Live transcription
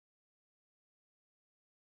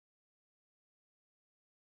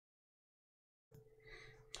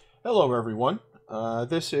Hello, everyone.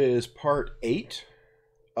 This is part 8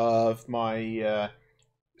 of my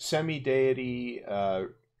semi-deity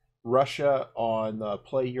Russia on the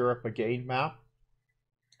Play Europe Again map.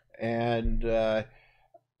 And the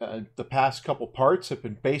past couple parts have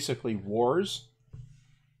been basically wars.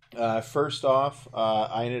 First off,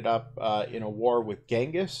 I ended up in a war with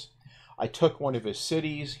Genghis. I took one of his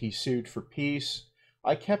cities. He sued for peace.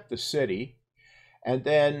 I kept the city. And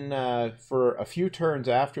then for a few turns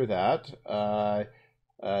after that,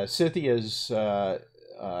 Scythia's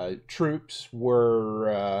troops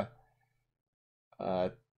were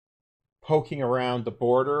poking around the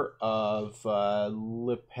border of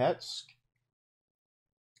Lipetsk.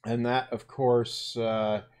 And that, of course,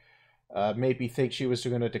 made me think she was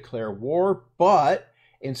going to declare war. But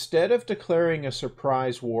instead of declaring a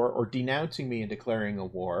surprise war or denouncing me and declaring a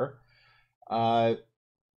war,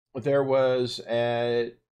 there was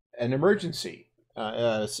an emergency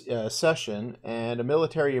session, and a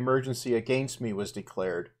military emergency against me was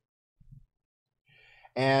declared.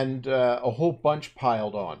 And a whole bunch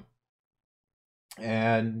piled on.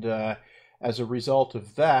 And as a result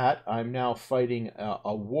of that, I'm now fighting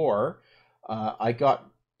a war. I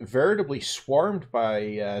got veritably swarmed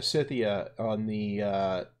by Scythia on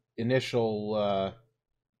the initial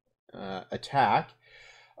attack.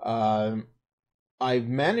 I've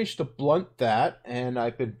managed to blunt that, and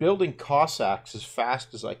I've been building Cossacks as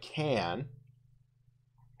fast as I can.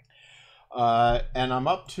 And I'm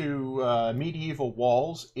up to medieval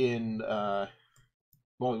walls in, well,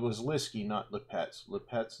 it was Liski, not Lipetsk.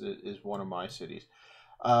 Lipetsk is one of my cities.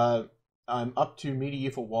 I'm up to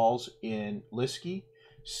medieval walls in Liski,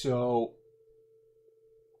 so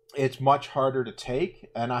it's much harder to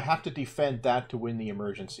take, and I have to defend that to win the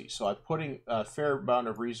emergency. So I'm putting a fair amount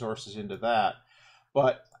of resources into that.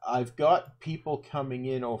 But I've got people coming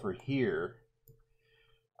in over here.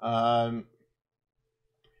 But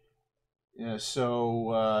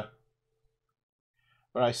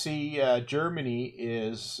I see Germany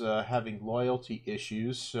is having loyalty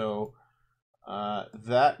issues, so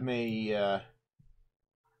that may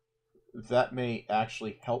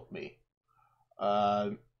actually help me.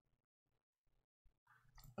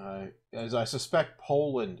 As I suspect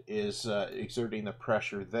Poland is exerting the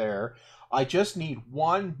pressure there. I just need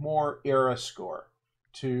one more era score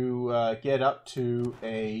to get up to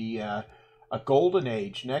a golden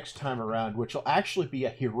age next time around, which will actually be a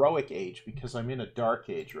heroic age because I'm in a dark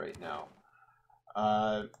age right now.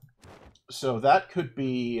 So that could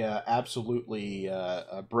be absolutely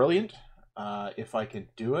brilliant if I can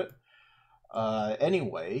do it.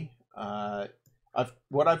 Anyway,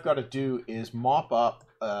 what I've got to do is mop up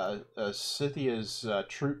Scythia's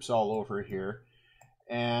troops all over here.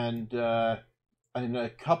 And in a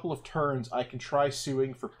couple of turns, I can try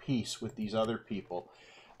suing for peace with these other people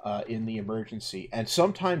in the emergency. And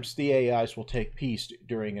sometimes the AIs will take peace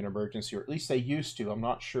during an emergency, or at least they used to. I'm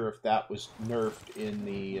not sure if that was nerfed in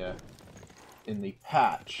the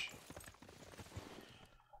patch.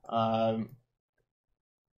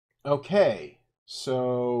 Okay,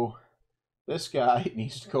 so this guy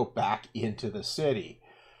needs to go back into the city.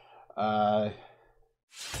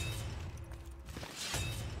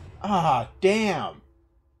 Ah, damn.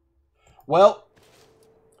 Well,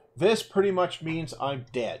 this pretty much means I'm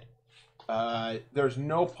dead. There's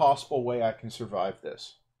no possible way I can survive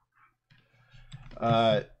this.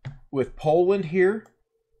 With Poland here,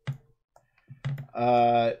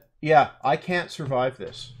 yeah, I can't survive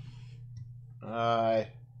this.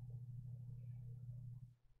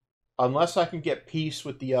 Unless I can get peace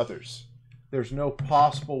with the others. There's no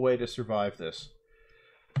possible way to survive this.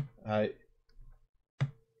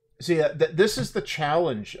 See, this is the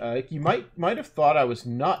challenge. You might have thought I was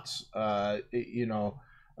nuts,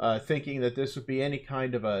 thinking that this would be any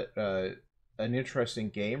kind of an interesting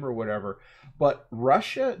game or whatever. But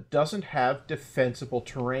Russia doesn't have defensible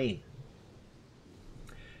terrain.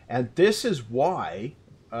 And this is why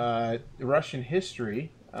Russian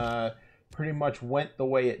history pretty much went the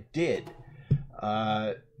way it did.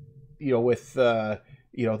 With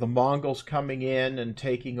the Mongols coming in and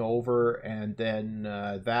taking over, and then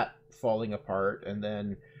that falling apart, and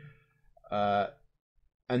then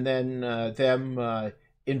them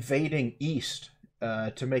invading east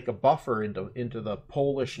to make a buffer into the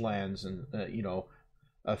Polish lands, and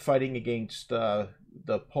fighting against the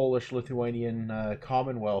Polish-Lithuanian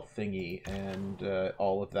Commonwealth thingy and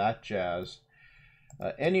all of that jazz.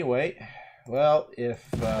 Anyway, well, if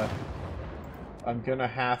I'm gonna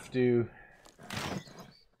have to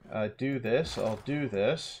do this, I'll do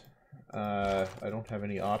this. I don't have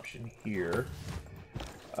any option here.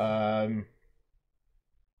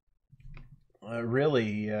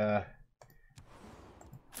 really,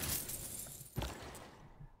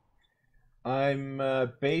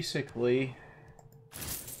 I'm basically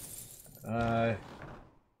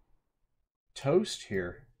toast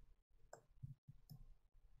here.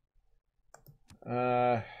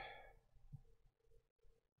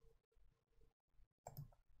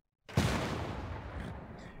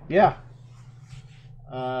 Yeah.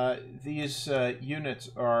 These units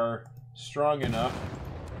are strong enough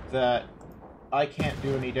that I can't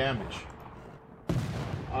do any damage.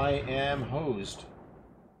 I am hosed.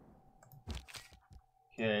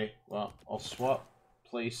 Okay, well, I'll swap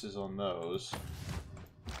places on those.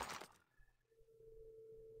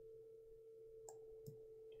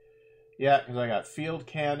 Yeah, because I got field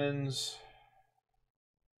cannons.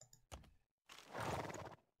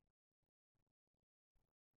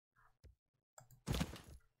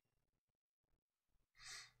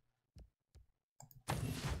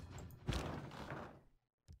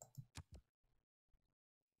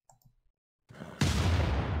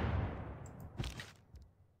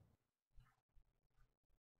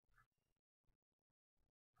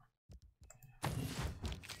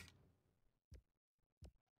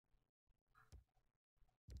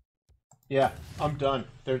 Yeah, I'm done.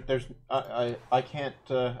 I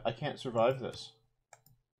can't survive this.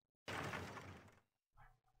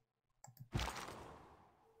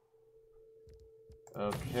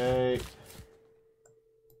 Okay.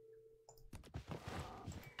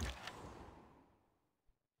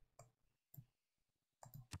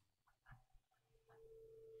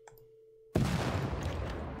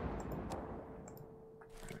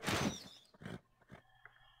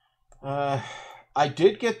 I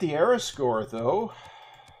did get the era score though.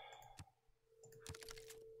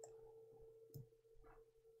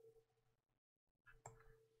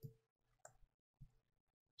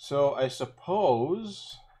 So I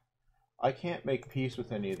suppose I can't make peace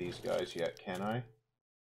with any of these guys yet, can I?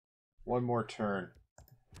 One more turn.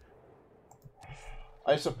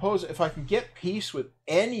 I suppose if I can get peace with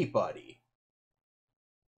anybody,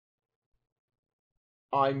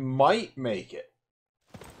 I might make it.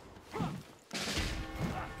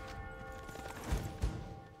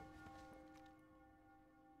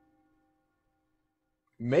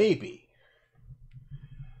 Maybe.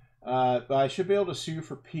 But I should be able to sue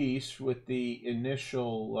for peace with the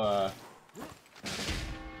initial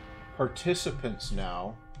participants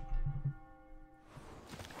now.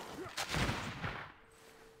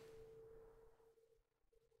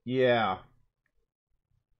 Yeah.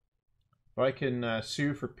 If I can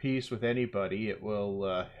sue for peace with anybody, it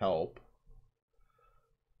will help.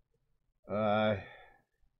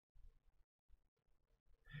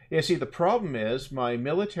 Yeah, see, the problem is my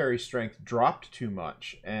military strength dropped too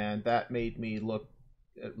much, and that made me look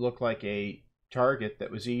like a target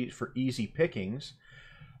that was for easy pickings,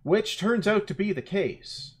 which turns out to be the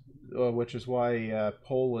case. Which is why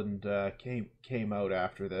Poland came out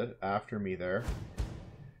after me there.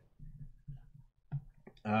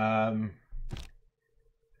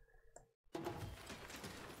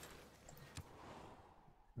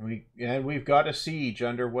 We've got a siege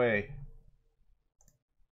underway.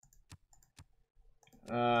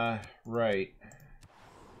 Right.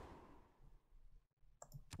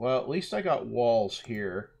 Well, at least I got walls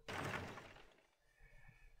here.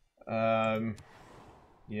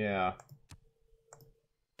 Yeah.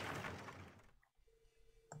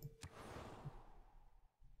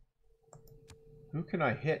 Who can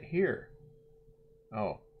I hit here?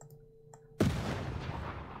 Oh.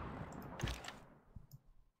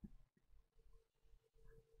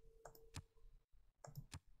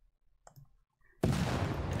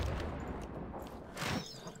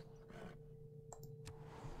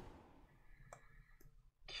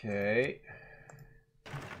 Okay.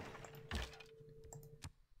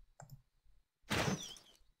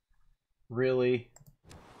 Really?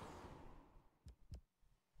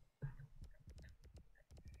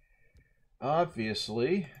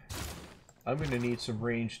 Obviously, I'm going to need some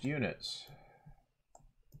ranged units.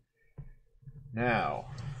 Now,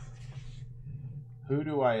 who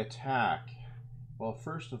do I attack? Well,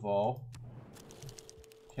 first of all,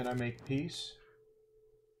 can I make peace?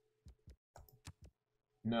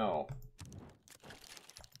 No.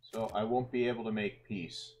 So I won't be able to make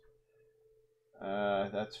peace.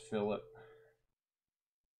 That's Philip.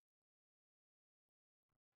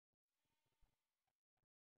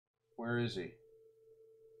 Where is he?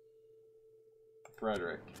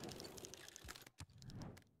 Frederick.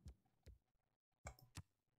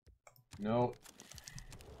 Nope.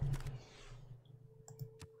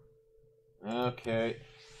 Okay.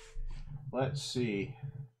 Let's see.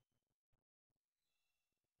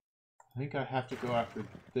 I think I have to go after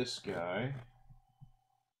this guy.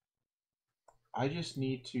 I just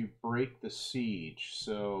need to break the siege,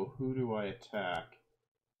 so who do I attack?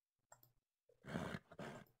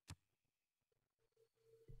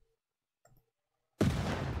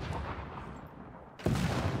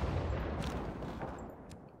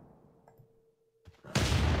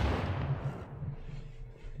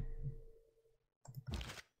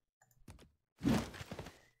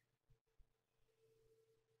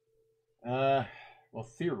 Well,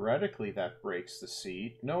 theoretically that breaks the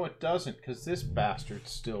siege. No, it doesn't, because this bastard's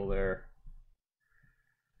still there.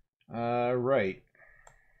 Right.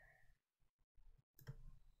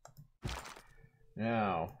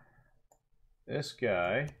 Now, this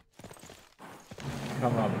guy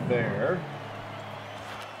come up there.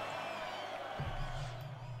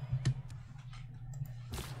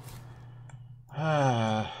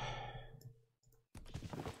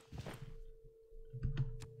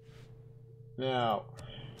 Now,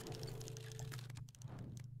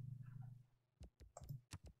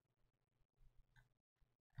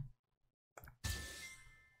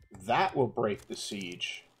 that will break the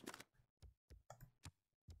siege.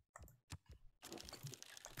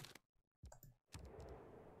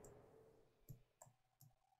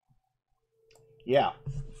 Yeah,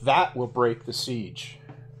 that will break the siege.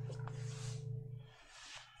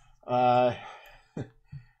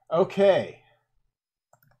 Okay.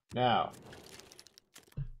 Now,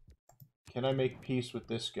 can I make peace with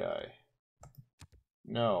this guy?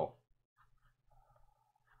 No.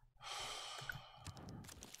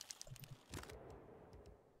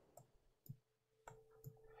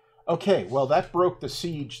 Okay, well, that broke the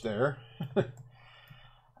siege there.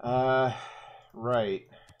 Right.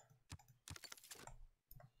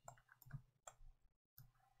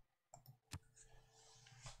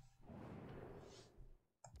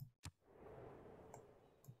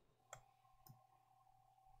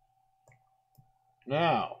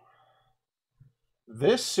 Now,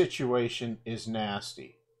 this situation is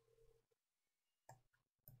nasty.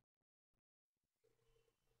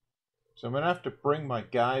 So I'm going to have to bring my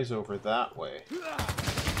guys over that way.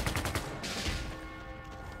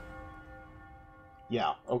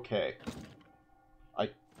 Yeah, okay.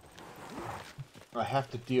 I have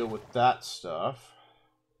to deal with that stuff.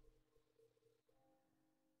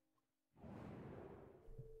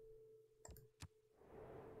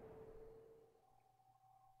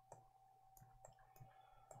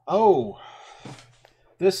 Oh,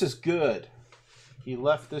 this is good. He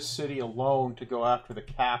left this city alone to go after the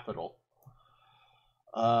capital.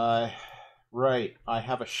 Right. I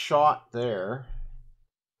have a shot there.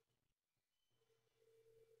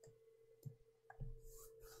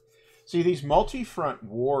 See, these multi-front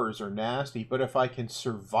wars are nasty, but if I can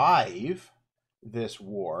survive this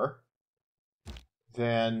war,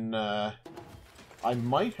 then I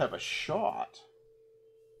might have a shot.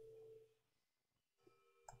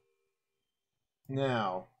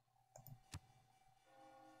 Now,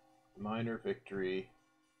 minor victory.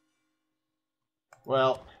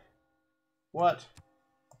 Well, what?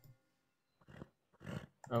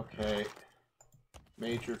 Okay.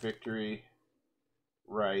 Major victory.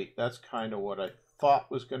 Right, that's kind of what I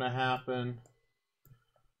thought was going to happen.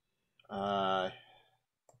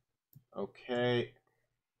 Okay.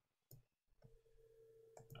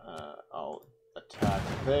 I'll attack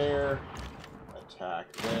there.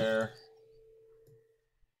 Attack there.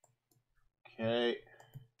 Okay.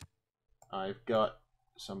 I've got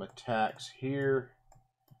some attacks here.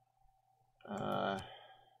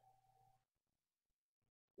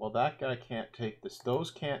 Well, that guy can't take this.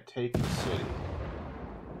 Those can't take the city.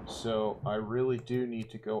 So I really do need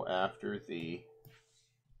to go after the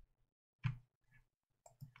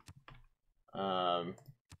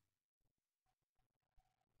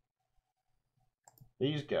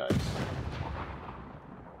these guys.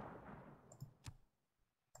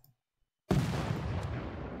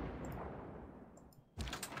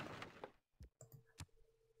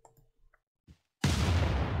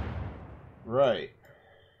 Right.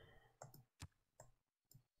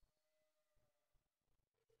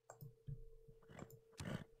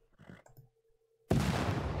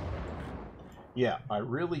 Yeah, I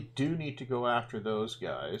really do need to go after those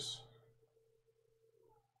guys.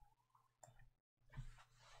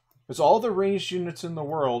 Because all the ranged units in the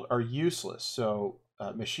world are useless. So,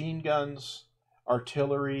 machine guns,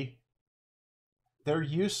 artillery, they're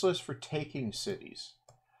useless for taking cities.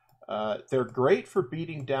 They're great for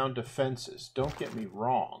beating down defenses, don't get me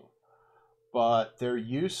wrong. But they're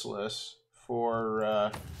useless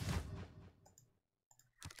for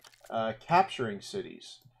capturing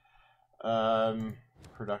cities.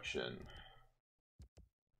 Production.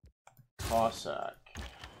 Cossack.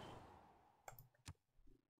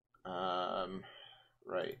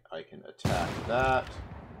 Right, I can attack that.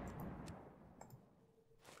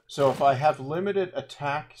 So if I have limited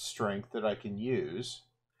attack strength that I can use,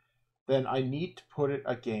 then I need to put it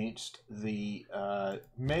against the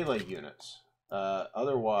melee units.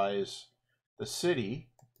 Otherwise, the city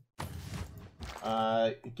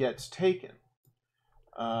gets taken.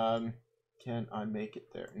 Can I make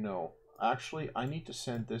it there? No. Actually, I need to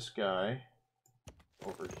send this guy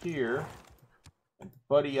over here and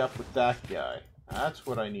buddy up with that guy. That's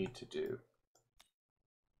what I need to do.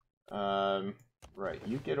 Right,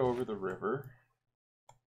 you get over the river.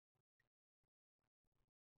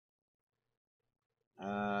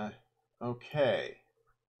 Okay.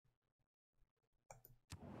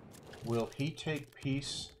 Will he take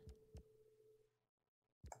peace?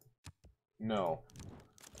 No.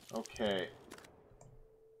 Okay.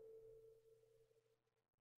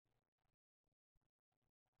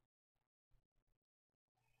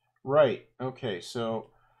 Right. Okay,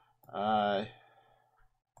 so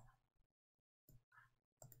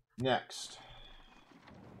next.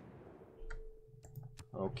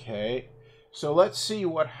 Okay. So let's see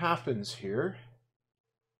what happens here.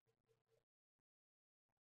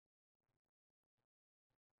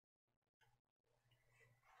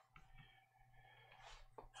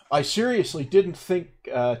 I seriously didn't think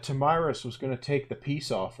Tamiris was going to take the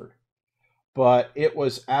peace offer, but it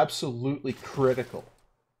was absolutely critical.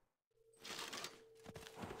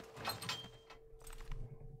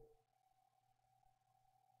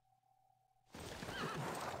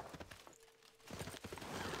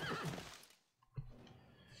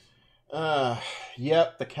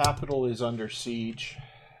 Yep, the capital is under siege.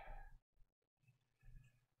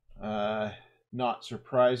 Not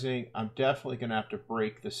surprising. I'm definitely going to have to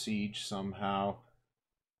break the siege somehow.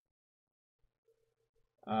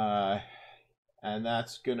 And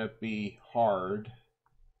that's going to be hard.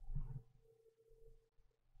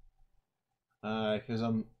 Because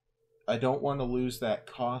I don't want to lose that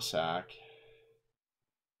Cossack.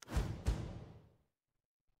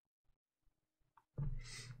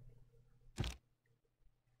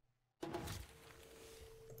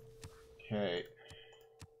 Okay.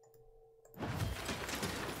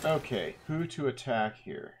 Okay, who to attack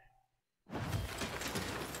here?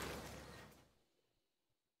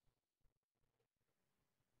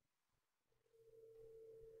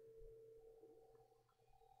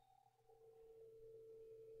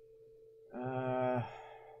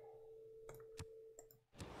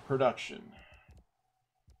 Production.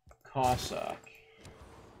 Cossack.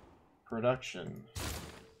 Production.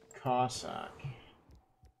 Cossack.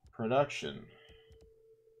 Production.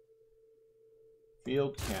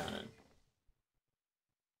 Field cannon.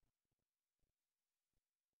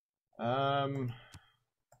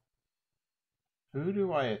 Who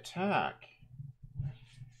do I attack?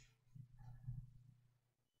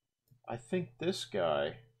 I think this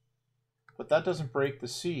guy. But that doesn't break the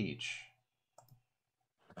siege.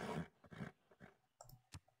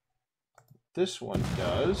 This one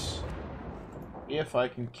does. If I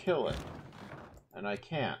can kill it. And I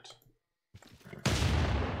can't.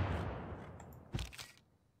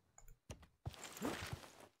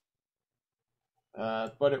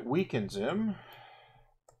 But it weakens him.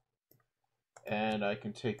 And I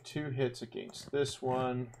can take 2 hits against this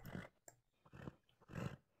one.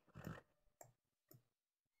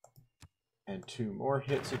 And 2 more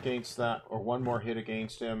hits against that, or 1 more hit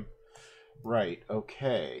against him. Right,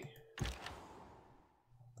 okay.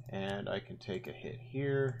 And I can take a hit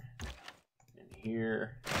here, and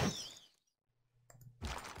here.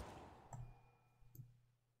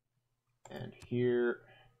 And here.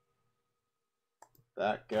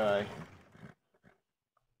 That guy.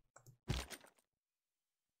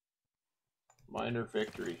 Minor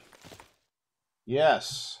victory.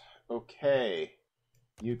 Yes, okay.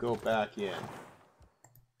 You go back in.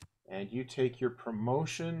 And you take your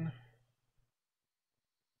promotion.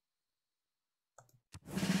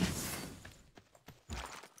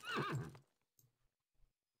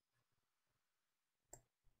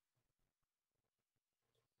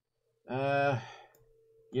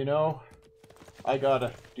 You know, I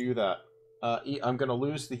gotta do that. I'm gonna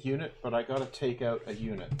lose the unit, but I gotta take out a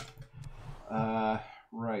unit.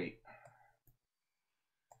 Right.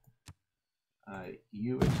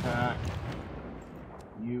 You attack.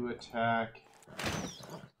 You attack.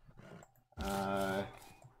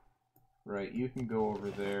 Right, you can go over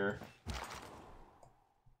there.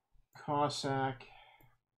 Cossack.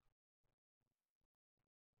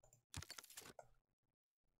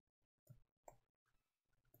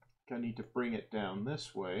 I need to bring it down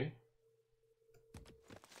this way.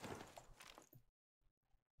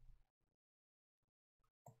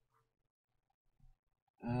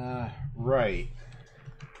 Right.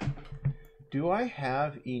 Do I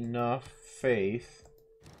have enough faith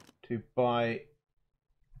to buy...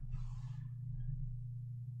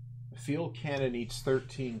 The field cannon needs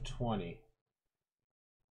 1320.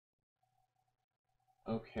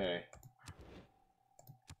 Okay.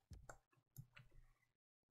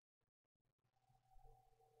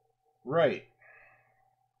 Right.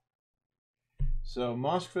 So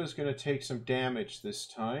Moskva is going to take some damage this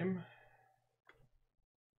time.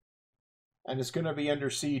 And it's going to be under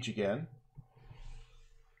siege again.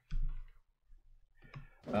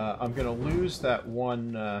 I'm going to lose that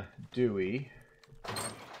one Dewey.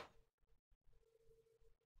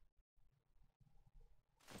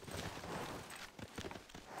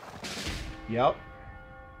 Yep.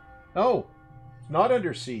 Oh, not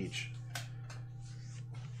under siege.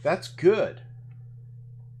 That's good.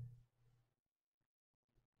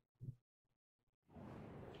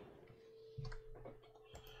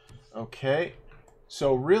 Okay.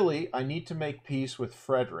 So really, I need to make peace with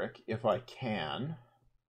Frederick if I can.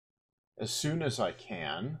 As soon as I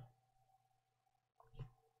can.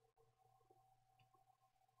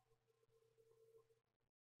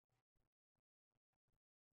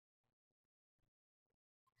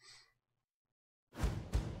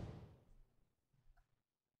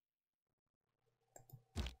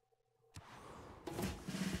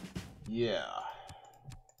 Yeah.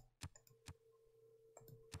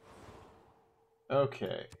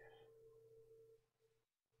 Okay.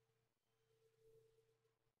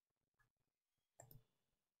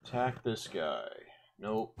 Attack this guy.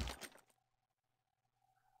 Nope.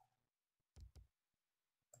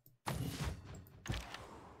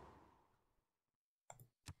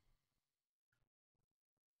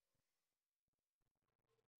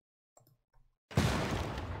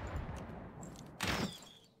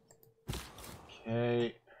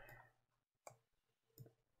 Okay.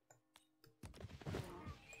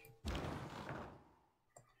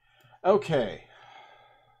 Okay.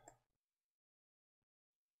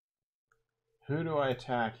 Who do I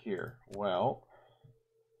attack here? Well,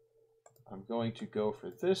 I'm going to go for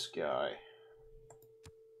this guy.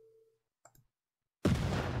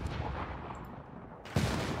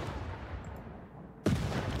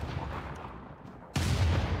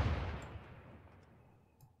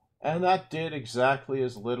 And that did exactly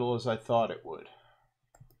as little as I thought it would.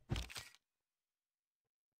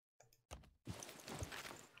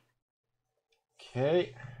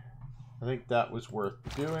 Okay. I think that was worth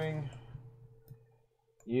doing.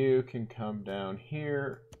 You can come down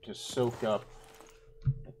here to soak up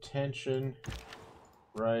attention.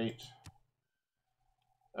 Right.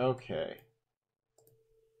 Okay.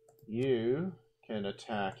 You can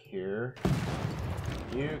attack here.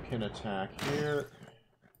 You can attack here.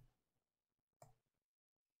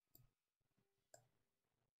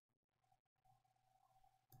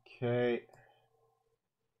 Okay.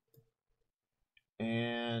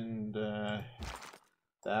 And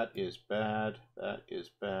that is bad. That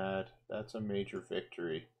is bad. That's a major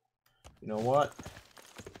victory. You know what?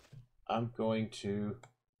 I'm going to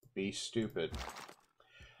be stupid.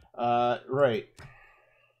 Right.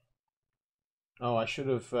 Oh, I should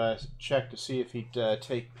have checked to see if he'd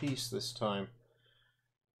take peace this time.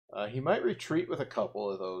 He might retreat with a couple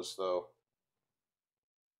of those, though.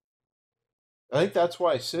 I think that's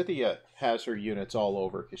why Scythia has her units all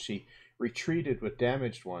over, because she retreated with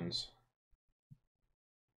damaged ones.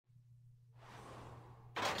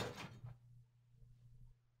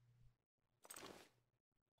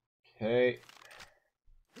 Okay.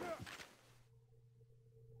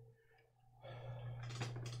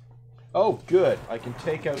 Oh, good. I can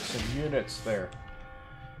take out some units there.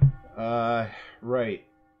 Right.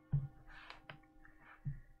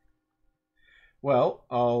 Well,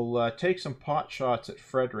 I'll take some pot shots at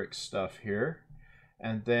Frederick's stuff here,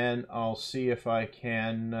 and then I'll see if I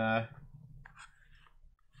can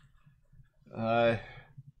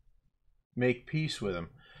make peace with him.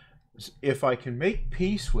 If I can make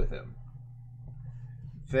peace with him,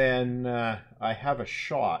 then I have a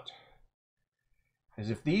shot. Because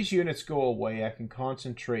if these units go away, I can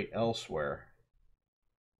concentrate elsewhere.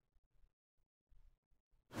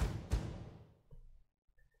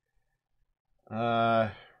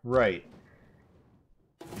 Right.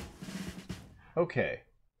 Okay.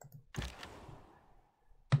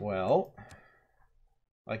 Well,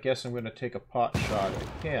 I guess I'm going to take a pot shot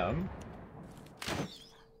at him.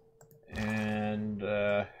 And,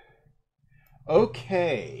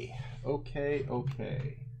 okay.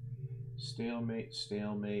 Okay. Stalemate,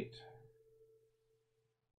 stalemate.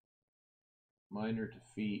 Minor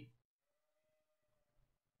defeat.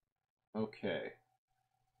 Okay.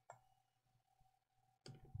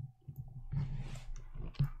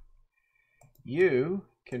 you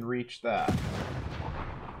can reach that.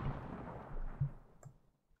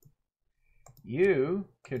 You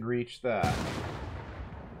can reach that.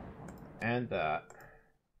 And that.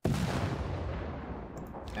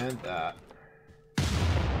 And that.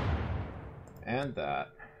 And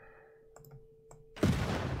that.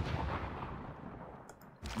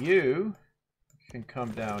 You can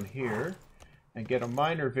come down here and get a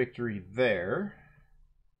minor victory there.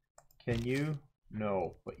 Can you?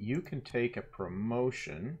 No, but you can take a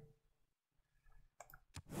promotion.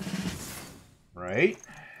 Right?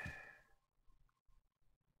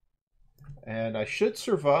 And I should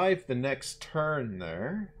survive the next turn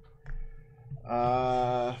there.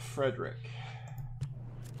 Frederick.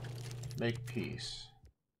 Make peace.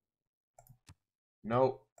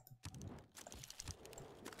 Nope.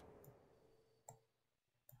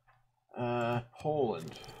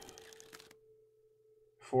 Poland.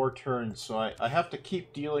 4 turns, so I have to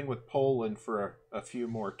keep dealing with Poland for a few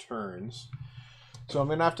more turns. So I'm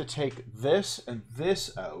going to have to take this and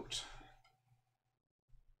this out.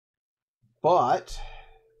 But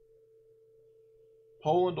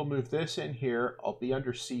Poland will move this in here. I'll be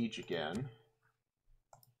under siege again.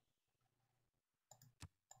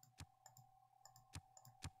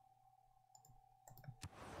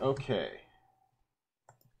 Okay.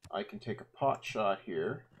 I can take a pot shot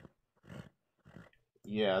here.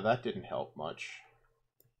 Yeah, that didn't help much.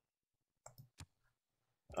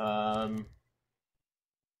 I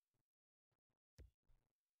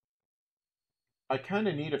kind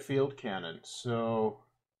of need a field cannon, so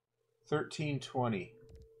 1320.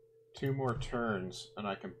 2 more turns, and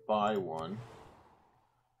I can buy one.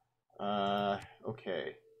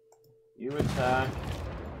 Okay. You attack.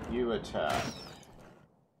 You attack.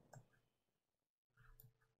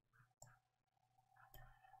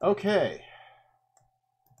 Okay.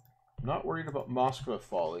 I'm not worried about Moscow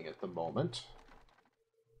falling at the moment.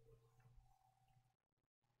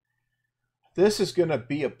 This is going to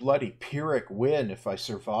be a bloody Pyrrhic win if I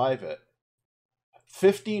survive it.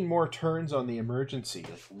 15 more turns on the emergency.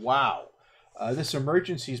 Wow. This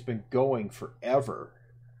emergency's been going forever.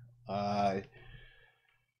 And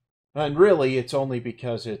really, it's only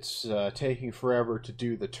because it's taking forever to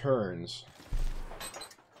do the turns.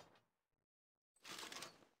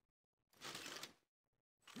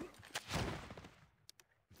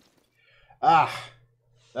 Ah,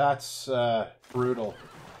 that's brutal.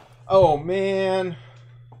 Oh, man.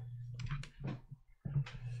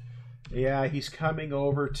 Yeah, he's coming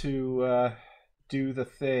over to do the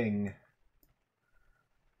thing.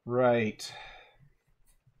 Right.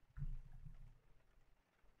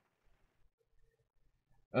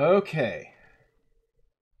 Okay.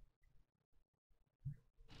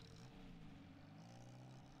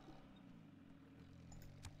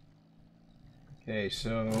 Okay,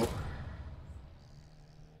 so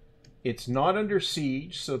it's not under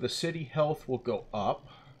siege, so the city health will go up.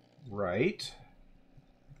 Right.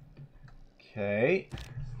 Okay.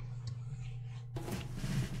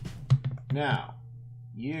 Now,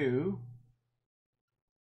 you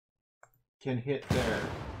can hit there.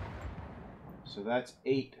 So that's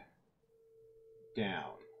 8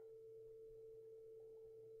 down.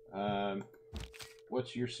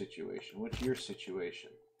 What's your situation? What's your situation?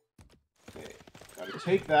 Okay, gotta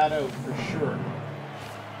take that out for sure.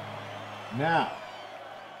 Now,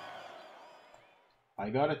 I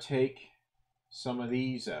gotta take some of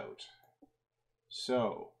these out.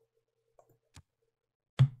 So,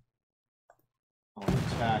 I'll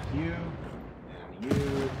attack you, and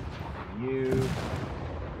you, and you,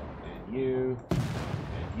 and you,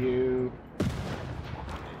 and you,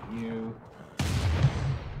 and you.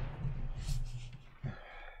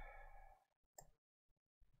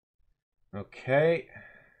 Okay.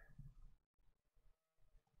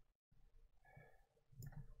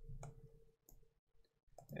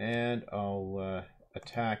 And I'll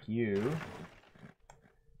attack you.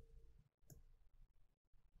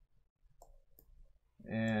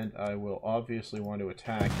 And I will obviously want to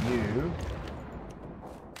attack you.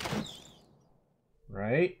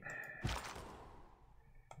 Right?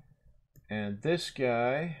 And this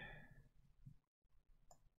guy,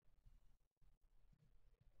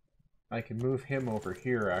 I can move him over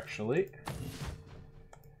here, actually.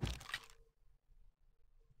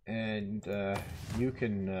 And you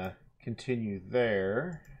can continue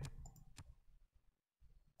there.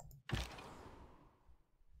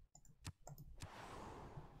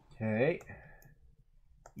 Okay.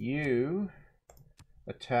 You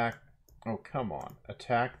attack. Oh, come on.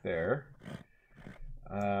 Attack there.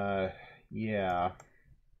 Yeah.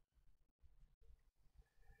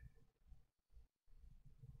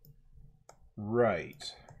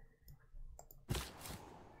 Right.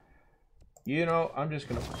 You know, I'm just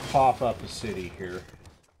going to pop up a city here.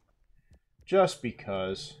 Just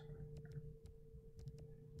because.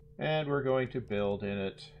 And we're going to build in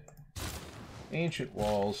it ancient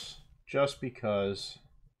walls. Just because.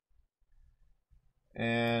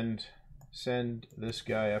 And send this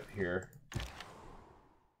guy up here.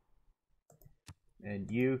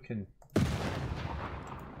 And you can...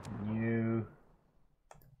 You...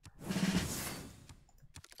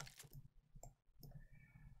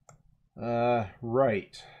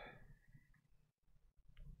 Right.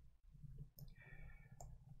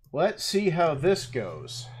 Let's see how this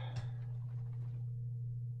goes.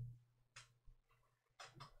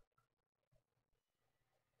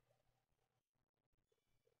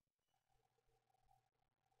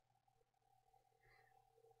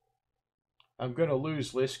 I'm going to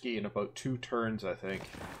lose Liski in about 2 turns, I think.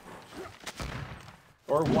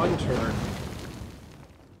 Or 1 turn.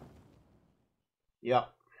 Yep.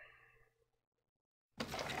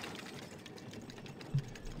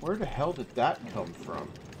 Where the hell did that come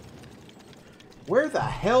from? Where the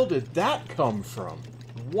hell did that come from?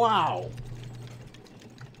 Wow.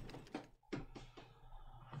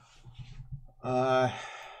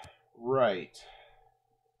 Right.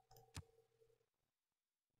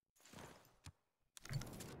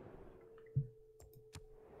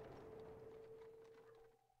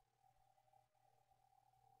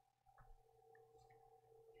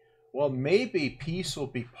 Well, maybe peace will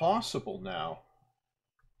be possible now.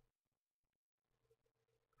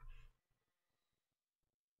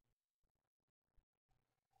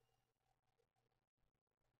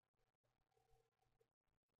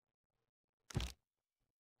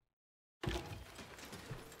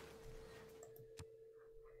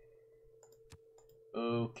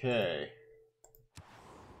 Okay.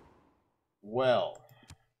 Well.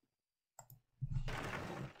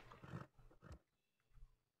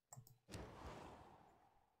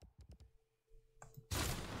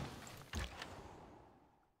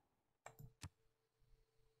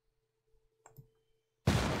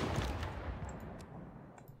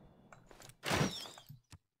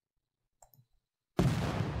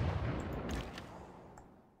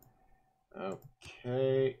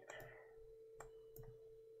 Okay.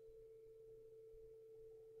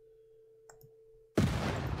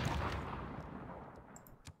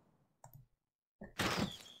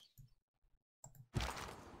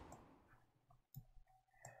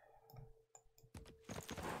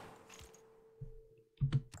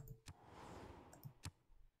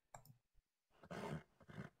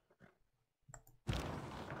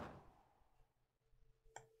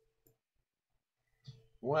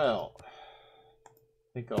 Well,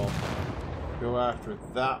 I think I'll go after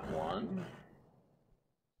that one.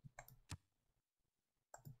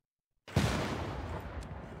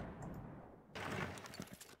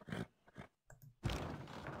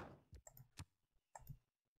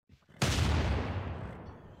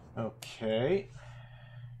 Okay.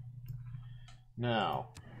 Now.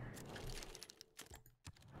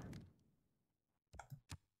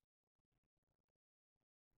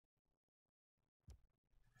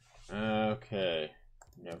 Okay.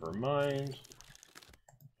 Never mind.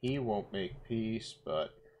 He won't make peace,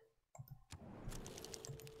 but...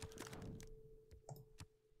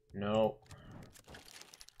 No.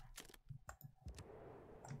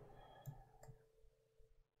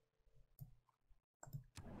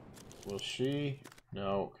 Will she?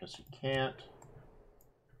 No, because he can't.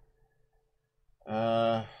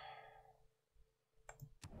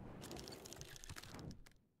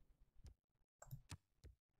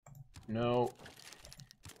 No.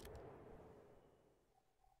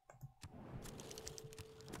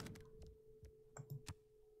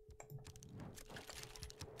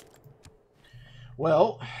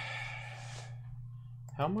 Well,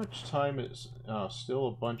 how much time is... Oh, still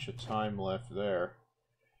a bunch of time left there.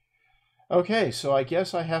 Okay, so I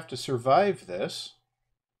guess I have to survive this.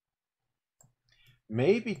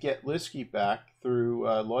 Maybe get Liski back through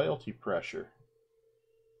loyalty pressure.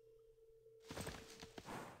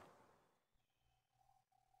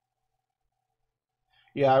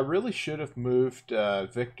 Yeah, I really should have moved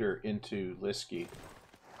Victor into Liski.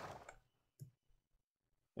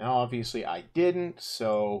 Now, obviously, I didn't,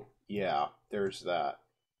 so yeah, there's that.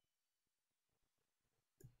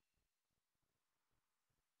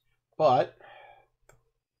 But,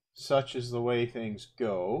 such is the way things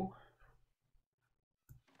go.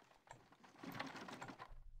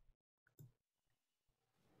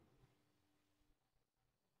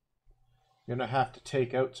 Gonna have to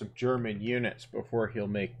take out some German units before he'll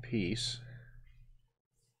make peace.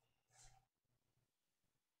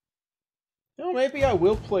 No, maybe I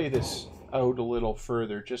will play this out a little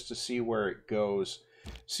further just to see where it goes.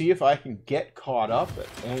 See if I can get caught up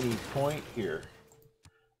at any point here.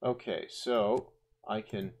 Okay, so I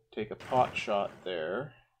can take a pot shot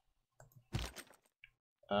there.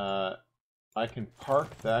 I can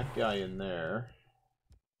park that guy in there.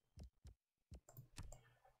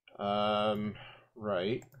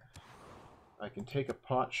 Right. I can take a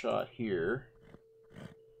pot shot here.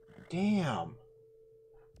 Damn.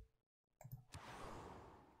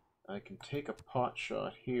 I can take a pot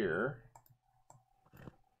shot here.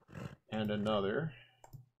 And another.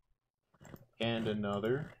 And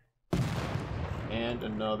another. And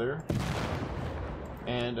another.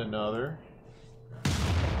 And another.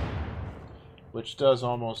 Which does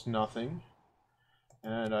almost nothing.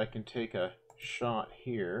 And I can take a shot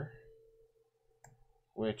here,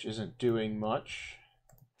 which isn't doing much.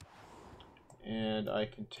 And I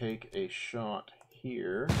can take a shot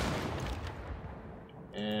here.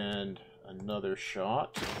 And another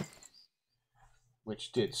shot,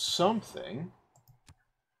 which did something.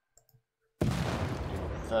 Do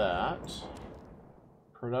that.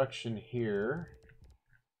 Production here.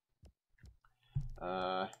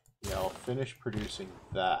 Yeah, I'll finish producing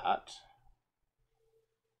that.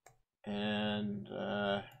 And,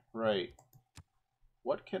 right.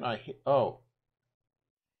 What can I hit? Oh.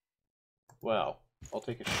 Well, I'll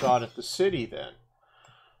take a shot at the city then.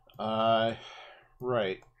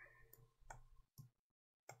 Right.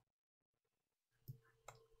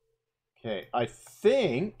 Okay, I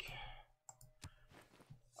think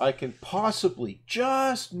I can possibly,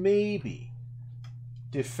 just maybe,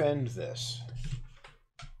 defend this.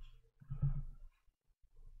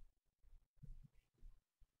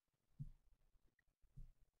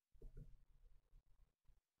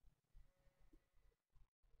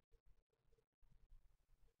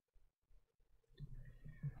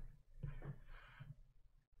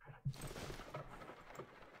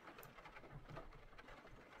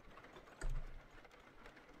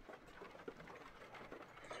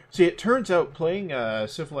 See, it turns out playing a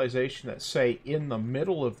civilization that's, say, in the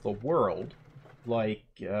middle of the world, like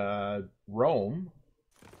Rome,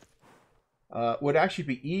 would actually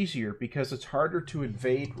be easier because it's harder to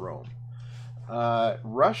invade Rome.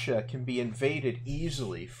 Russia can be invaded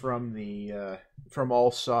easily from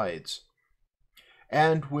all sides.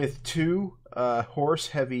 And with two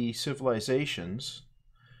horse-heavy civilizations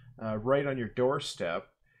right on your doorstep,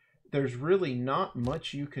 there's really not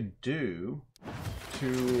much you can do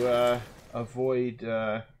to avoid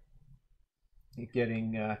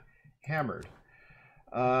getting hammered.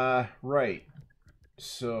 Right.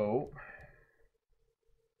 So,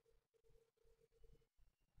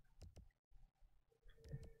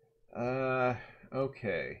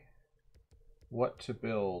 okay. What to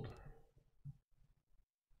build?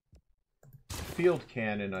 Field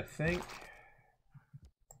cannon, I think.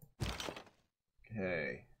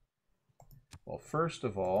 Okay. Well, first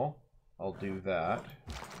of all, I'll do that.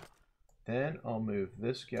 Then I'll move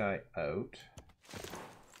this guy out.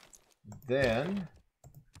 Then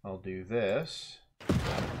I'll do this.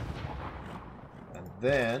 And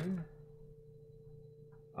then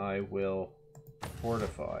I will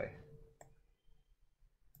fortify.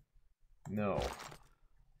 No.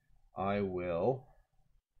 I will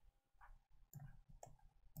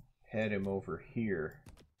head him over here.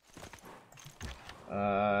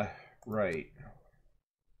 Right.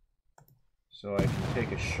 So I can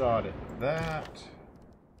take a shot at that,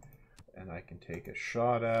 and I can take a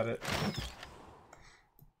shot at it.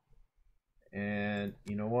 And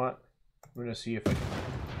you know what? I'm going to see if I can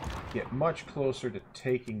get much closer to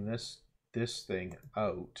taking this thing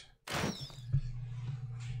out.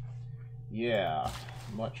 Yeah,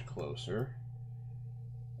 much closer.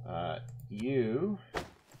 You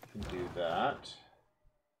can do that.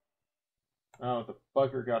 Oh, the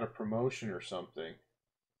bugger got a promotion or something.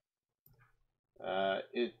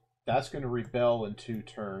 That's going to rebel in 2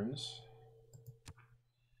 turns.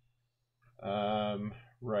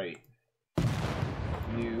 Right.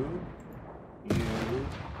 You,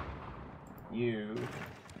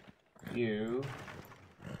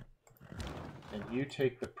 and you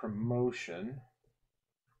take the promotion.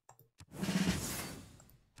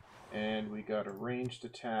 And we got a ranged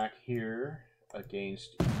attack here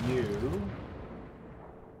against you.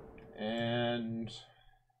 And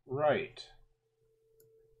right.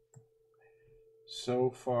 So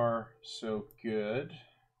far, so good.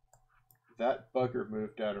 That bugger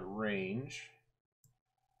moved out of range.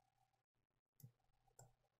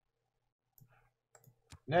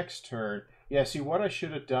 Next turn. Yeah, see, what I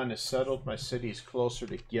should have done is settled my cities closer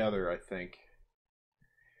together, I think.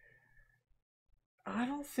 I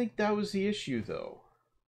don't think that was the issue, though.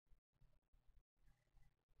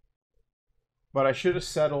 But I should have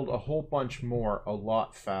settled a whole bunch more a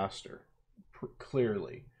lot faster,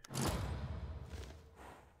 clearly.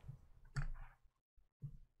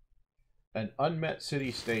 An unmet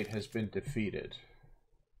city-state has been defeated.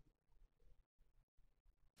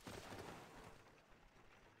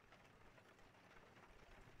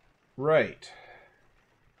 Right.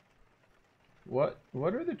 What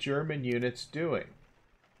are the German units doing?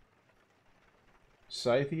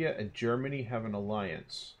 Scythia and Germany have an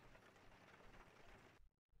alliance.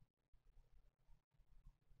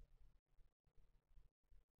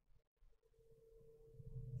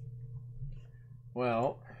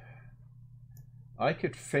 Well, I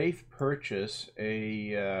could faith purchase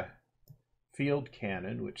a field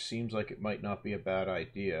cannon, which seems like it might not be a bad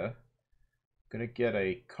idea. I'm gonna get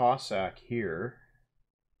a Cossack here.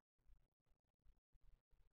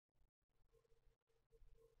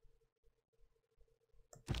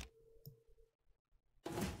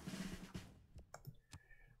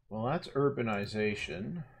 Well, that's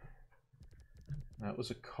urbanization. That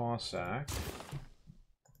was a Cossack.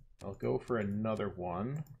 I'll go for another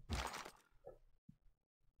one.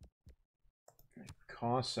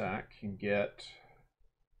 Cossack can get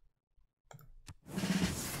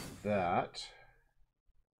that.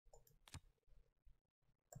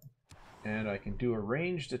 And I can do a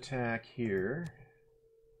ranged attack here.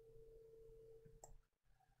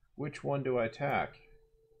 Which one do I attack?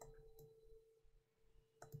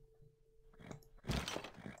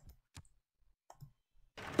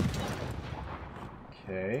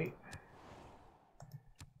 Okay.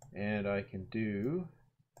 And I can do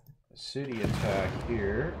a city attack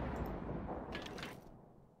here.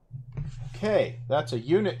 Okay, that's a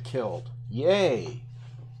unit killed. Yay!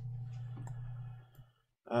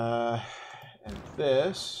 And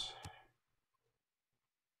this,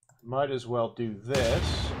 might as well do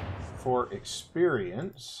this for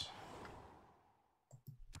experience.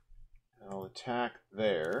 I'll attack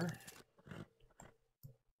there.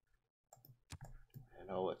 And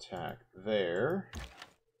I'll attack there.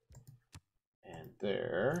 And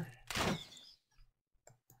there.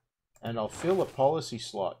 And I'll fill a policy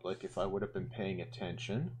slot, like if I would have been paying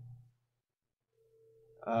attention.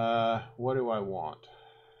 What do I want?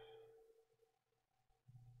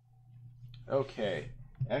 Okay,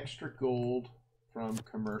 extra gold from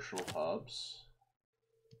commercial hubs.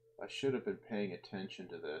 I should have been paying attention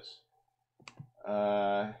to this.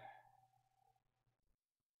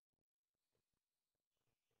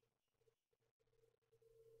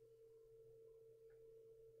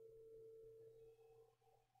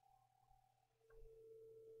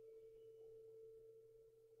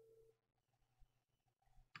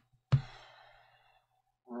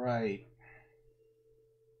 Right.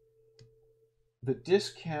 The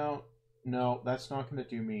discount, no, that's not going to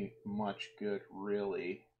do me much good,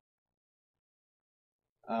 really.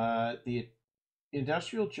 The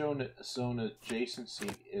industrial zone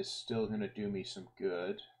adjacency is still going to do me some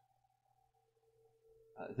good.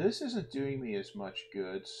 This isn't doing me as much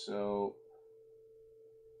good, so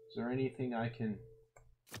is there anything I can...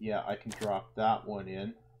 Yeah, I can drop that one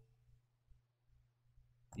in.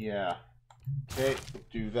 Yeah. Okay, we'll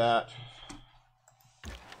do that.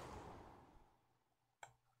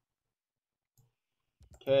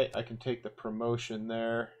 Okay, I can take the promotion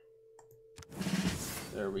there.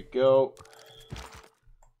 There we go.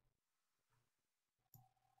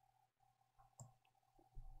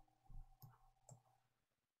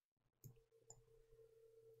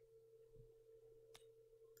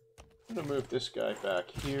 I'm going to move this guy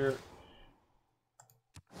back here.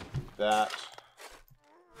 That.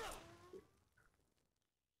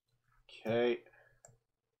 Okay.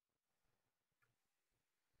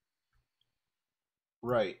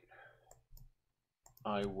 Right.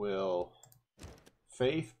 I will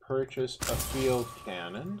faith purchase a field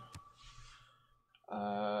cannon.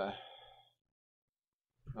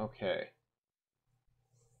 Okay.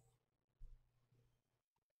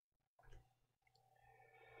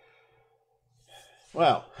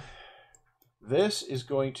 Well, this is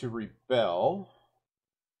going to rebel.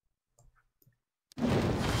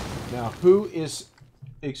 Now, who is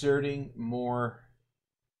exerting more?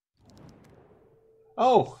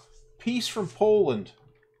 Oh, peace from Poland.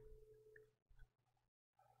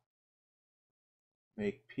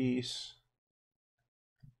 Make peace.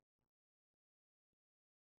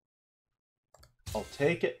 I'll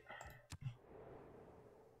take it.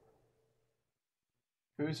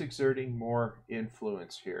 Who's exerting more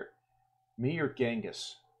influence here? Me or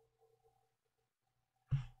Genghis?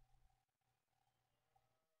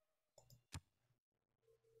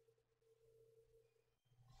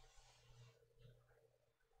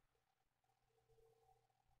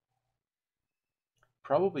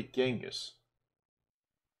 Probably Genghis.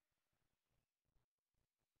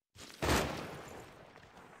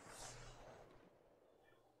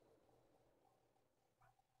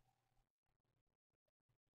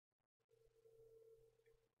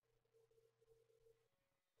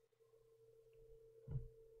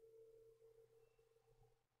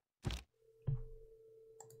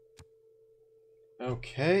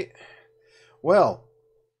 Okay. Well,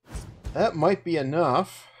 that might be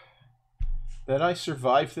enough that I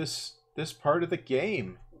survived this part of the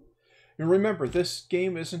game. And remember, this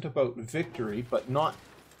game isn't about victory, but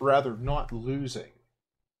rather not losing.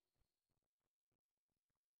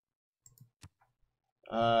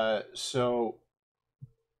 So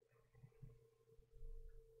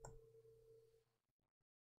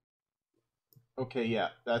okay, yeah,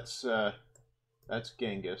 that's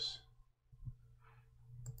Genghis.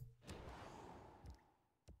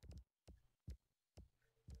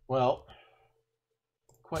 Well,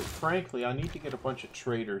 quite frankly, I need to get a bunch of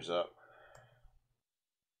traders up.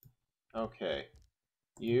 Okay.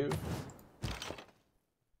 You.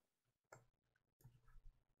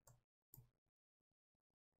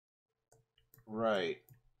 Right.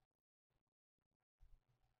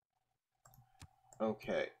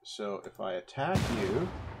 Okay, so if I attack you,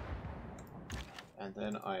 and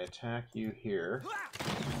then I attack you here.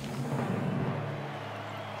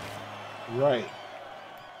 Right.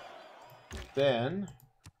 Then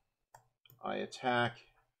I attack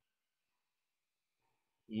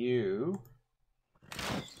you.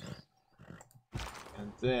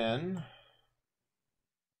 And then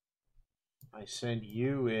I send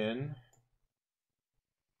you in.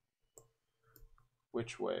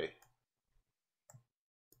 Which way?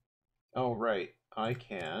 Oh, right. I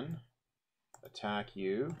can attack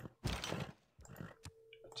you.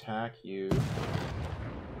 Attack you.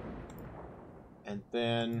 And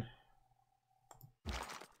then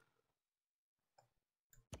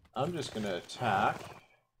I'm just going to attack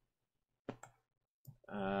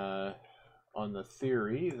on the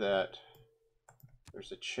theory that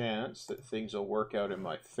there's a chance that things will work out in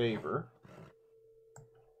my favor.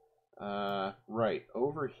 Right,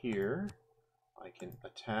 over here I can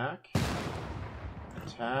attack.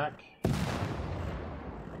 Attack.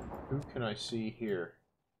 Who can I see here?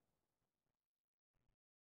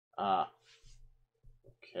 Ah.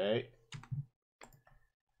 Okay.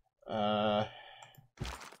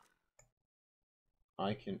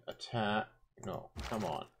 I can attack. No, come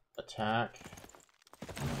on. Attack.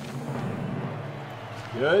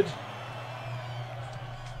 Good.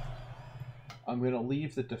 I'm going to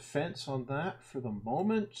leave the defense on that for the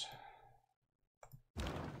moment.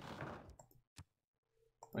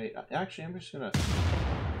 Wait, actually, I'm just going to...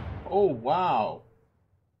 Oh, wow.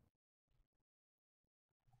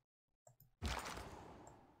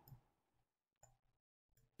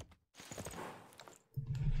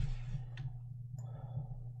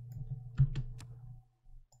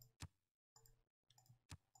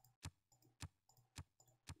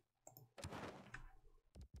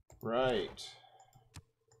 Right.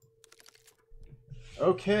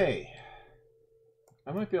 Okay.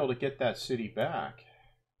 I might be able to get that city back.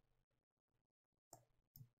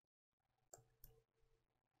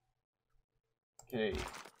 Okay.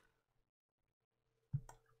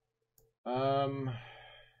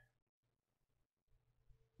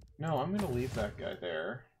 No, I'm going to leave that guy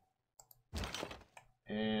there.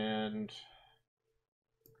 And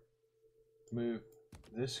move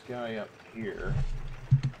this guy up here.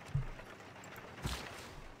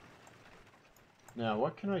 Now,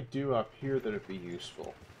 what can I do up here that would be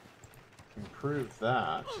useful? Improve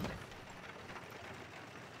that.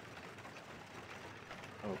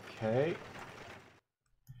 Okay.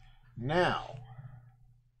 Now,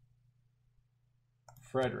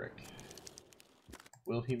 Frederick.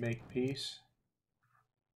 Will he make peace?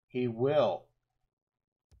 He will.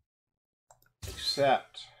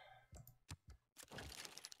 Accept.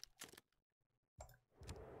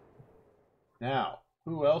 Now,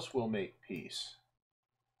 who else will make peace?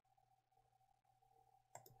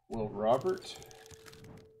 Will Robert?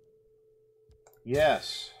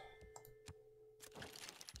 Yes.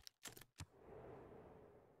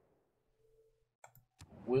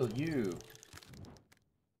 Will you?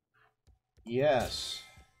 Yes.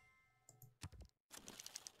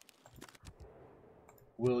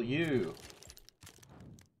 Will you?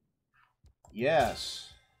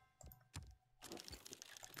 Yes.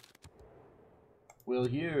 Will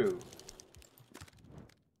you?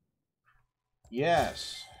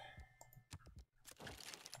 Yes.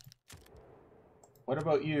 What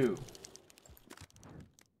about you?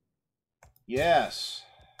 Yes.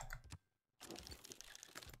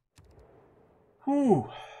 Whew.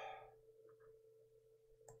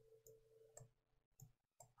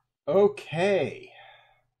 Okay.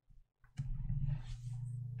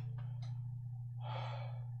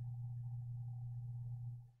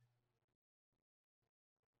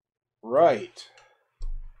 Right.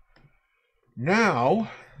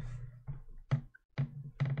 Now,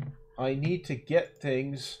 I need to get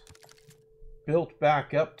things built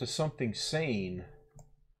back up to something sane.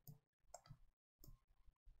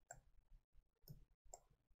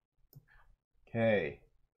 Okay.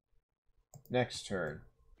 Next turn.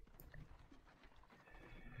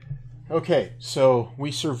 Okay, so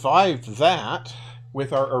we survived that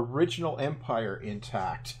with our original empire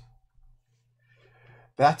intact.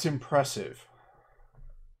 That's impressive.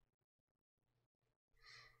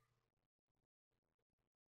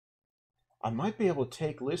 I might be able to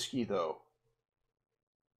take Liski, though.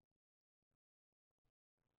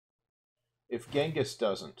 If Genghis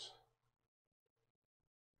doesn't.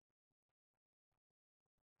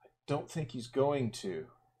 I don't think he's going to.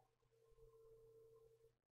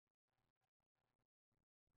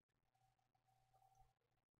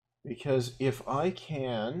 Because if I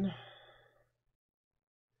can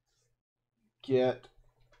get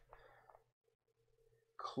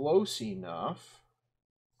close enough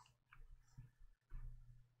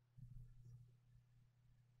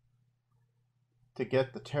to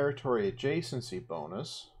get the territory adjacency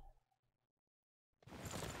bonus,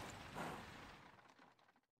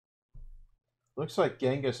 looks like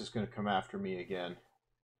Genghis is going to come after me again.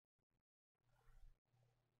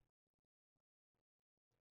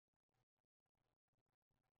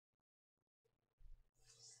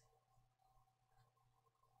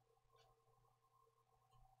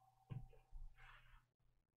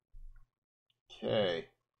 Okay.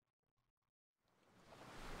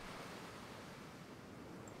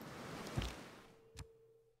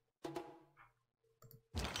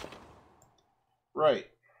 Right.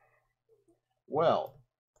 Well,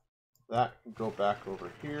 that can go back over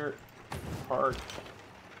here. Park.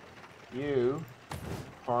 You.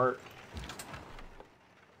 Park.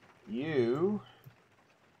 You.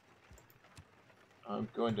 I'm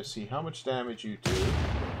going to see how much damage you do.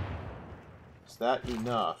 Is that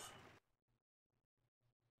enough?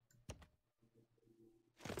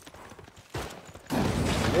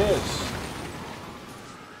 It is.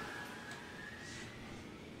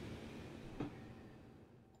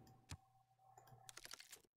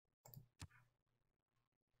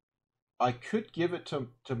 I could give it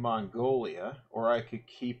to Mongolia, or I could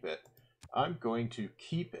keep it. I'm going to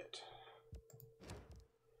keep it.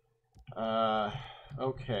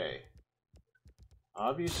 Okay.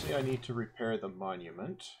 Obviously, I need to repair the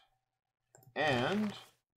monument. And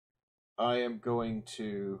I am going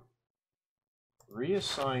to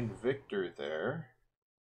reassign Victor there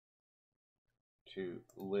to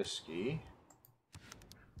Liski.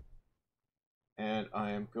 And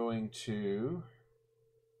I am going to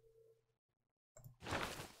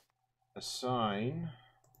assign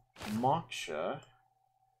Moksha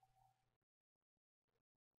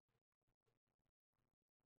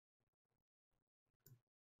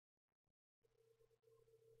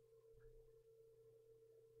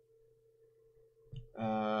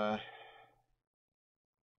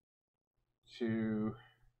to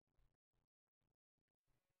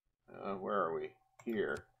where are we?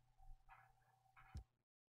 Here.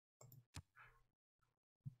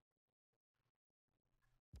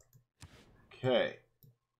 Okay.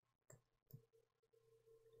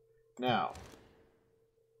 Now,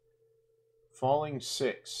 falling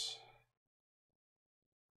 6.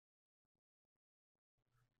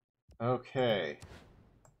 Okay.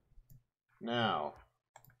 Now,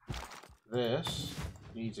 this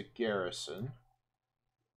needs a garrison.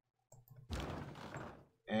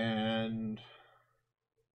 And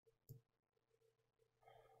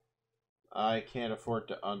I can't afford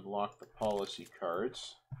to unlock the policy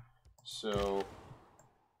cards. So,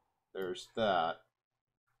 there's that.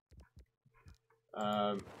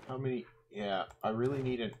 How many? Yeah, I really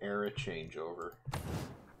need an era changeover.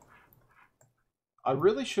 I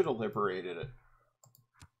really should have liberated it.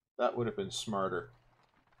 That would have been smarter.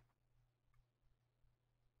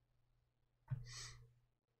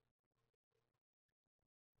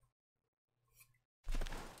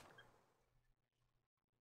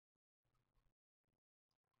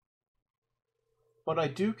 But I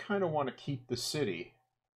do kind of want to keep the city.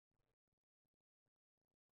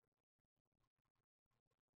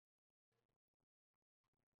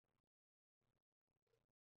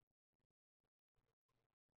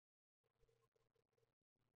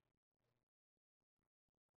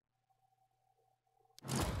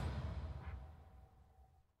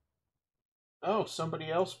 Oh,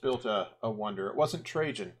 somebody else built a wonder. It wasn't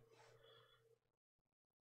Trajan.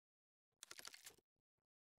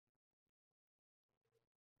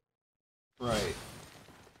 Right.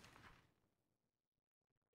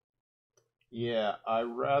 Yeah, I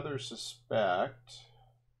rather suspect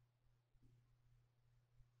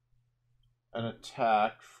an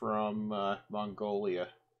attack from Mongolia.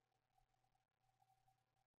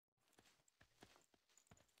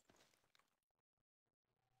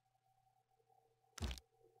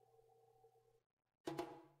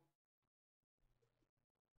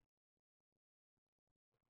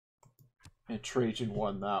 And Trajan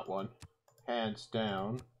won that one. Hands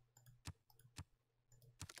down.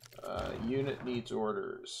 Unit needs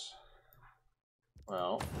orders.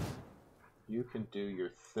 Well, you can do your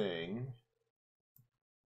thing.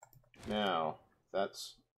 Now,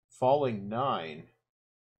 that's falling 9.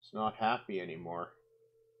 It's not happy anymore.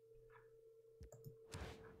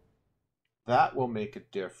 That will make a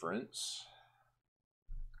difference.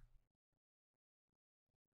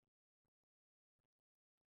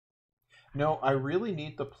 No, I really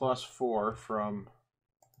need the +4 from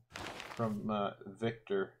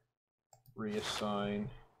Victor. Reassign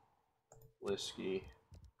Liski.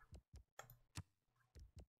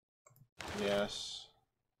 Yes.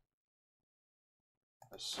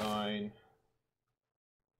 Assign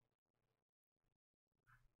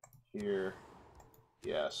here.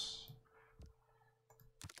 Yes.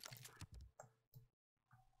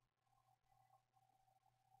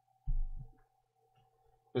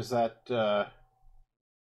 Is that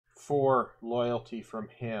 4 loyalty from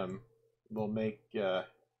him will make a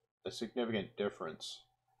significant difference.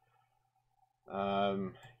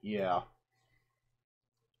 Yeah.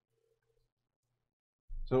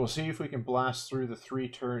 So we'll see if we can blast through the 3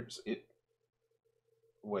 turns.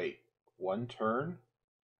 Wait, 1 turn?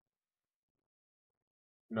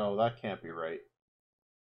 No, that can't be right.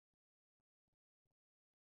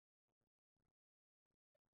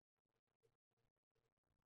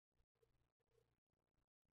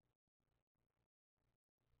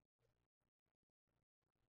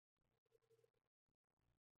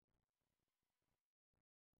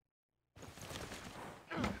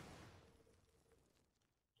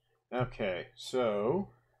 Okay, so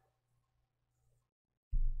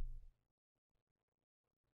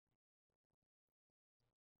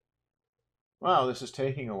wow, this is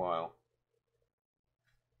taking a while.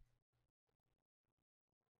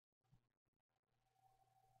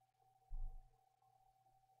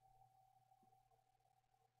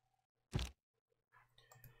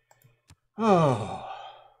 Oh.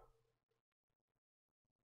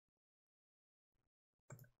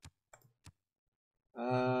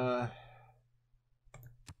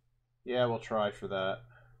 Yeah, we'll try for that.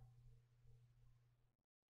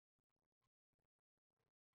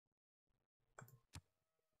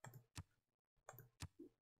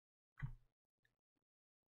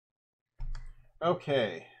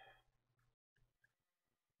 Okay.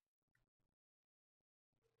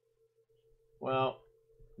 Well,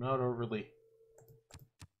 not overly.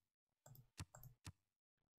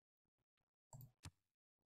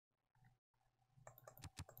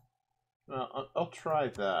 Well, I'll try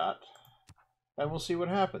that, and we'll see what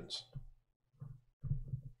happens.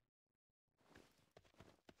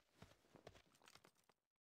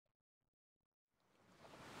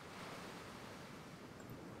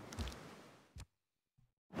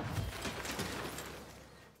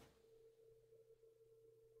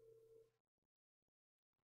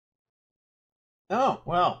 Oh,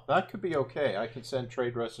 well, that could be okay. I can send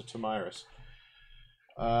trade routes to Tamiris.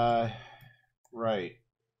 Right.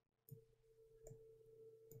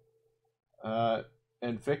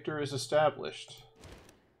 And Victor is established.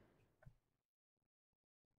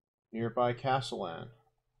 Nearby Castellan.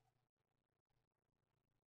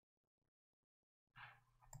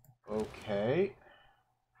 Okay.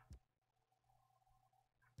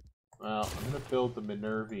 Well, I'm going to build the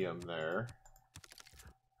Minervium there.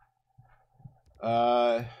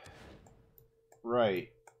 Right.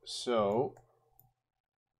 So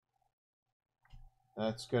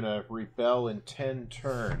that's going to rebel in 10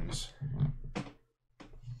 turns.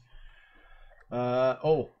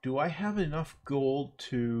 Oh, do I have enough gold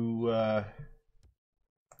to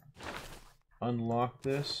unlock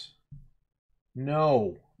this?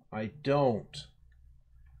 No, I don't.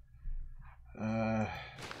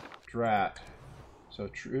 Drat. So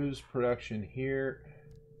choose production here.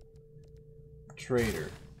 Trader.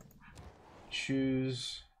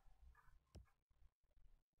 Choose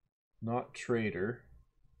not trader.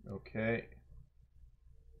 Okay.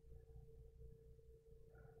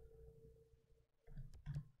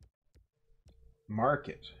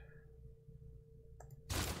 Market.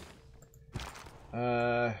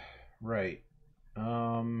 Right.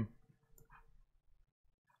 I'm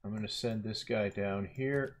going to send this guy down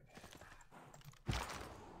here.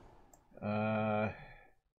 I'm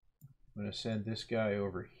going to send this guy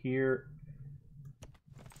over here.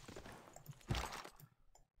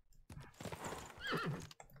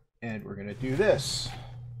 And we're going to do this.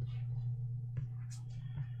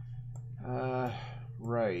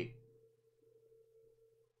 Right.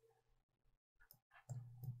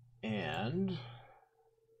 And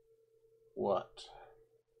what?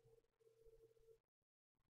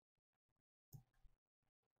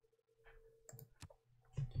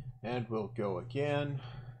 And we'll go again.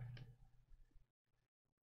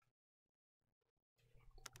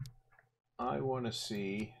 I want to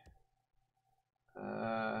see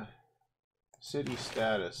city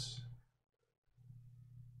status.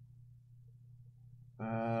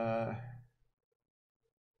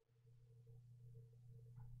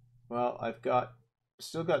 Well, I've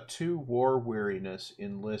still got 2 war weariness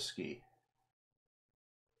in Liski.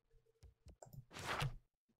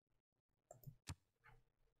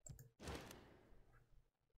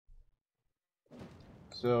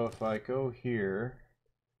 So if I go here,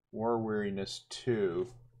 war weariness 2.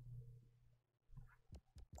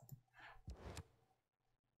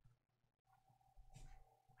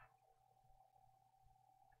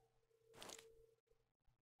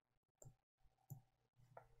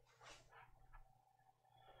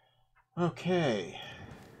 Okay.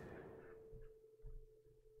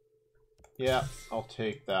 Yeah, I'll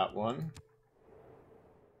take that one.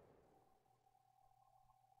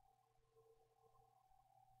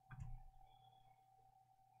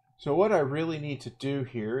 So what I really need to do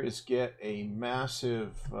here is get a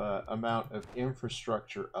massive amount of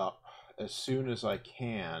infrastructure up as soon as I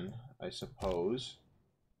can, I suppose.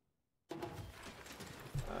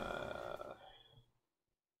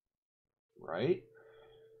 Right?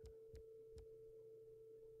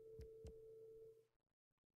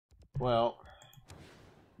 Well,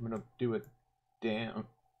 I'm going to do a dam.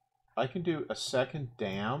 I can do a second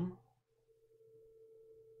dam.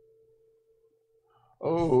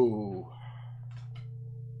 Oh.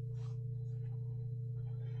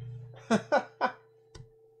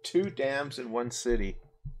 2 dams in 1 city.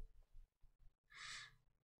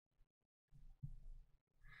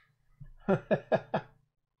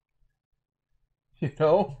 You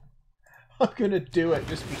know, I'm gonna do it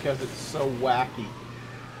just because it's so wacky.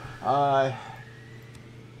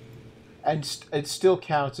 And it still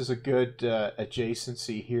counts as a good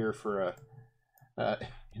adjacency here for a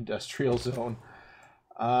industrial zone.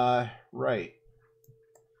 Right.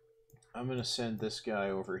 I'm gonna send this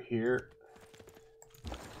guy over here.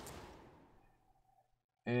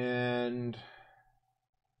 And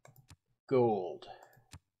gold.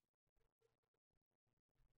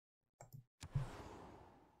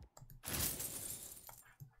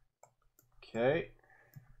 Okay.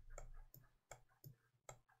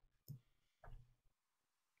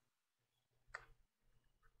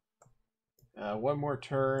 One more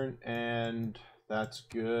turn, and that's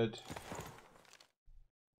good.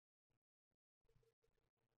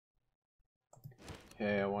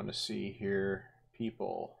 Okay, I want to see here.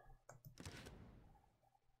 People.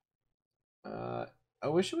 I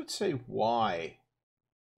wish it would say why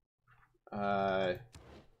the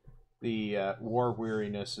war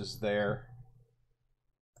weariness is there.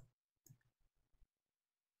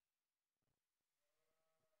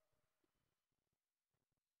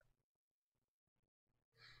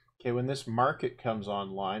 Okay, when this market comes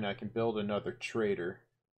online, I can build another trader.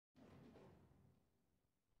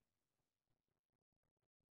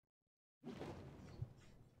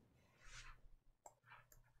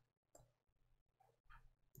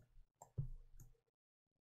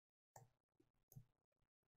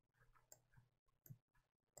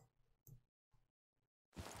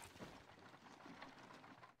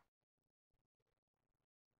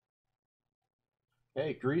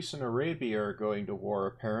 Hey, Greece and Arabia are going to war,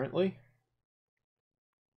 apparently.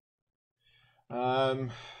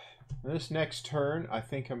 This next turn, I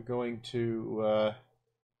think I'm going to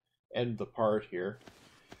end the part here.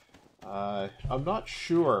 I'm not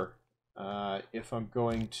sure if I'm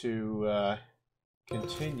going to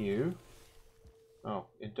continue. Oh,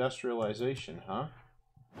 industrialization, huh?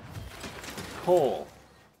 Coal.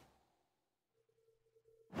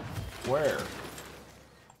 Where?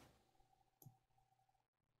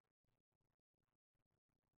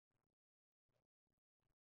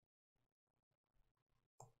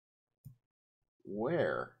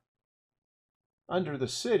 Where? Under the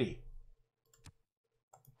city.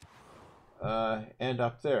 And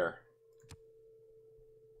up there.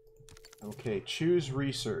 Okay, choose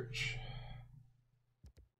research.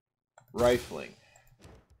 Rifling.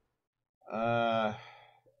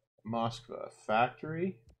 Moskva.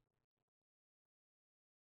 Factory?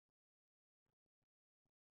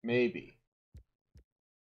 Maybe.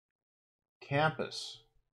 Campus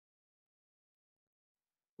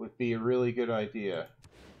would be a really good idea.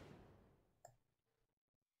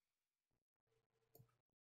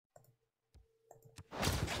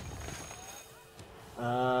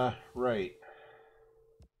 Right.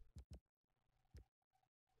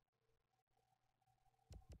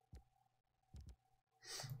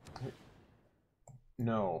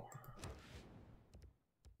 No.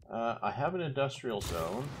 I have an industrial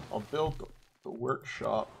zone. I'll build the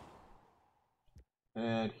workshop.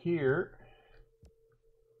 And here,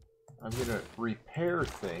 I'm going to repair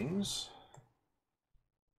things.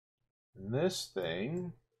 And this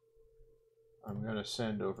thing, I'm going to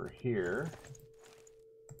send over here.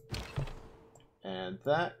 And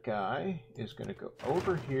that guy is going to go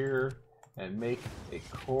over here and make a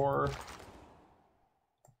core.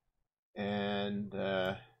 And,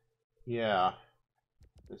 yeah,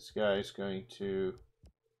 this guy's going to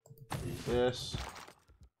do this.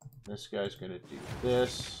 This guy's going to do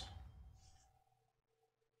this.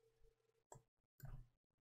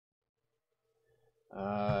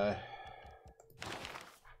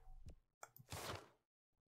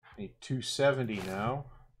 Need 270 now.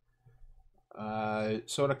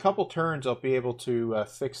 So in a couple turns, I'll be able to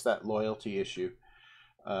fix that loyalty issue.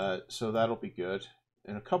 So that'll be good.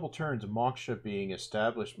 In a couple turns, Moksha being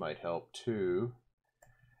established might help too.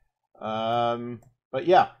 But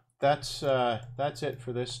yeah, that's it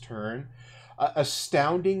for this turn.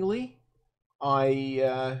 Astoundingly,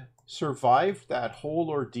 I survived that whole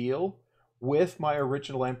ordeal with my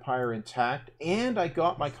original empire intact, and I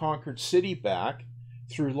got my conquered city back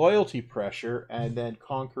through loyalty pressure and then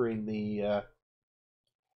conquering the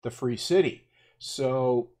free city.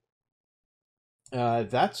 So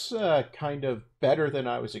that's kind of better than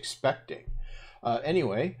I was expecting.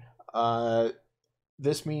 Anyway,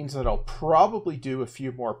 this means that I'll probably do a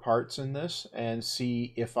few more parts in this and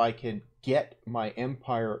see if I can get my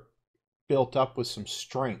empire built up with some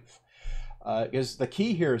strength. Because the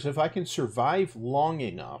key here is if I can survive long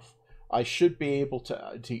enough, I should be able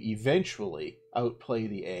to eventually outplay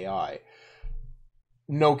the AI.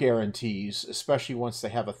 No guarantees, especially once they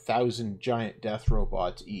have 1,000 giant death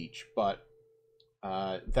robots each, but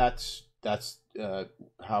that's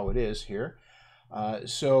how it is here.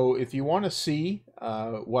 So if you want to see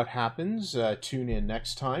what happens, tune in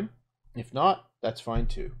next time. If not, that's fine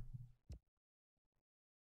too.